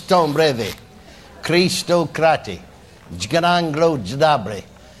 Mistom brevi, Christo krati, Jgranglo jdabre,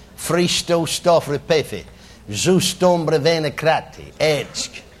 Fristo stofre pefe, Zustom brevene krati,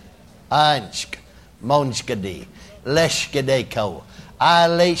 Etsk, Ansk, Monskadi, Leshkedeko,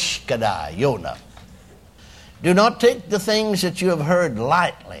 Aleshkada, Yona. Do not take the things that you have heard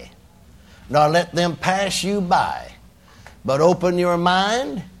lightly, nor let them pass you by, but open your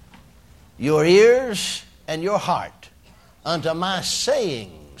mind, your ears, and your heart unto my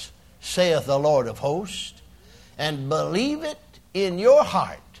sayings, saith the Lord of hosts, and believe it in your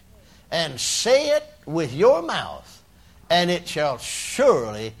heart, and say it with your mouth, and it shall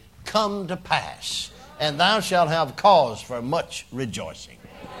surely come to pass, and thou shalt have cause for much rejoicing.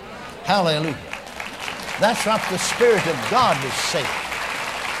 Hallelujah. That's what the Spirit of God is saying.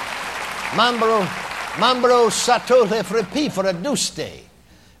 Mambro satole frepifera duste.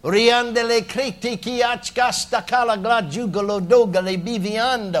 Riandele critici achcasta cala gladjugolo dogale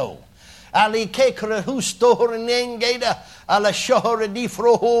biviando. Ali kekre husto hornengeda ala shohore di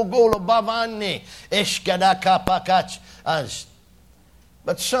froho golo bavane eshkada kapakach as.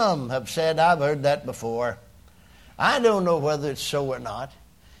 But some have said, I've heard that before. I don't know whether it's so or not.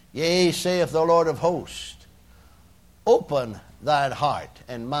 Yea, saith the Lord of hosts, open thine heart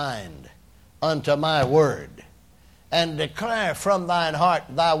and mind unto my word, and declare from thine heart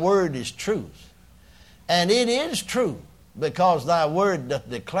thy word is truth. And it is true, because thy word doth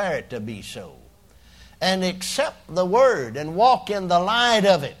declare it to be so. And accept the word and walk in the light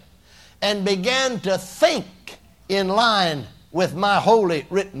of it, and begin to think in line with my holy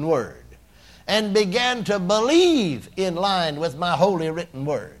written word, and began to believe in line with my holy written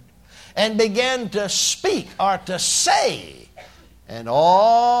word, and began to speak or to say, and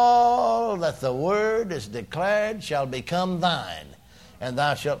all that the word is declared shall become thine, and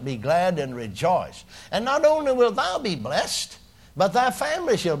thou shalt be glad and rejoice. And not only will thou be blessed, but thy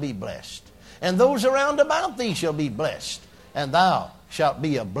family shall be blessed, and those around about thee shall be blessed, and thou shalt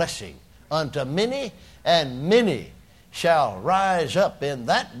be a blessing unto many, and many shall rise up in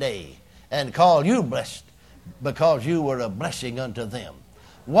that day and call you blessed, because you were a blessing unto them.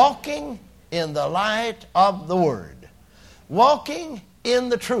 Walking in the light of the word, walking in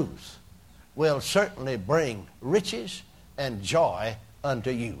the truth, will certainly bring riches and joy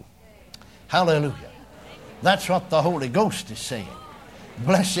unto you. Hallelujah. That's what the Holy Ghost is saying.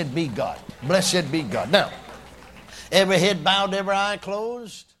 Blessed be God. Blessed be God. Now, every head bowed, every eye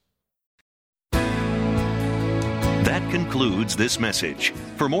closed. That concludes this message.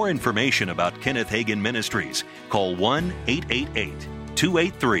 For more information about Kenneth Hagin Ministries, call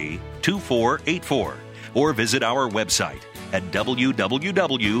 1-888-283-2484 or visit our website at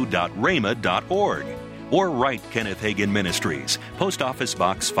www.rhema.org. Or write Kenneth Hagin Ministries, Post Office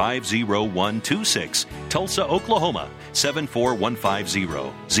Box 50126, Tulsa, Oklahoma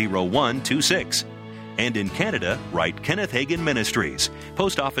 74150-0126. And in Canada, write Kenneth Hagin Ministries,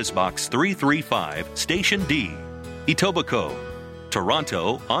 Post Office Box 335, Station D, Etobicoke,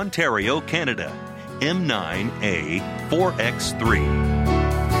 Toronto, Ontario, Canada, M9A4X3.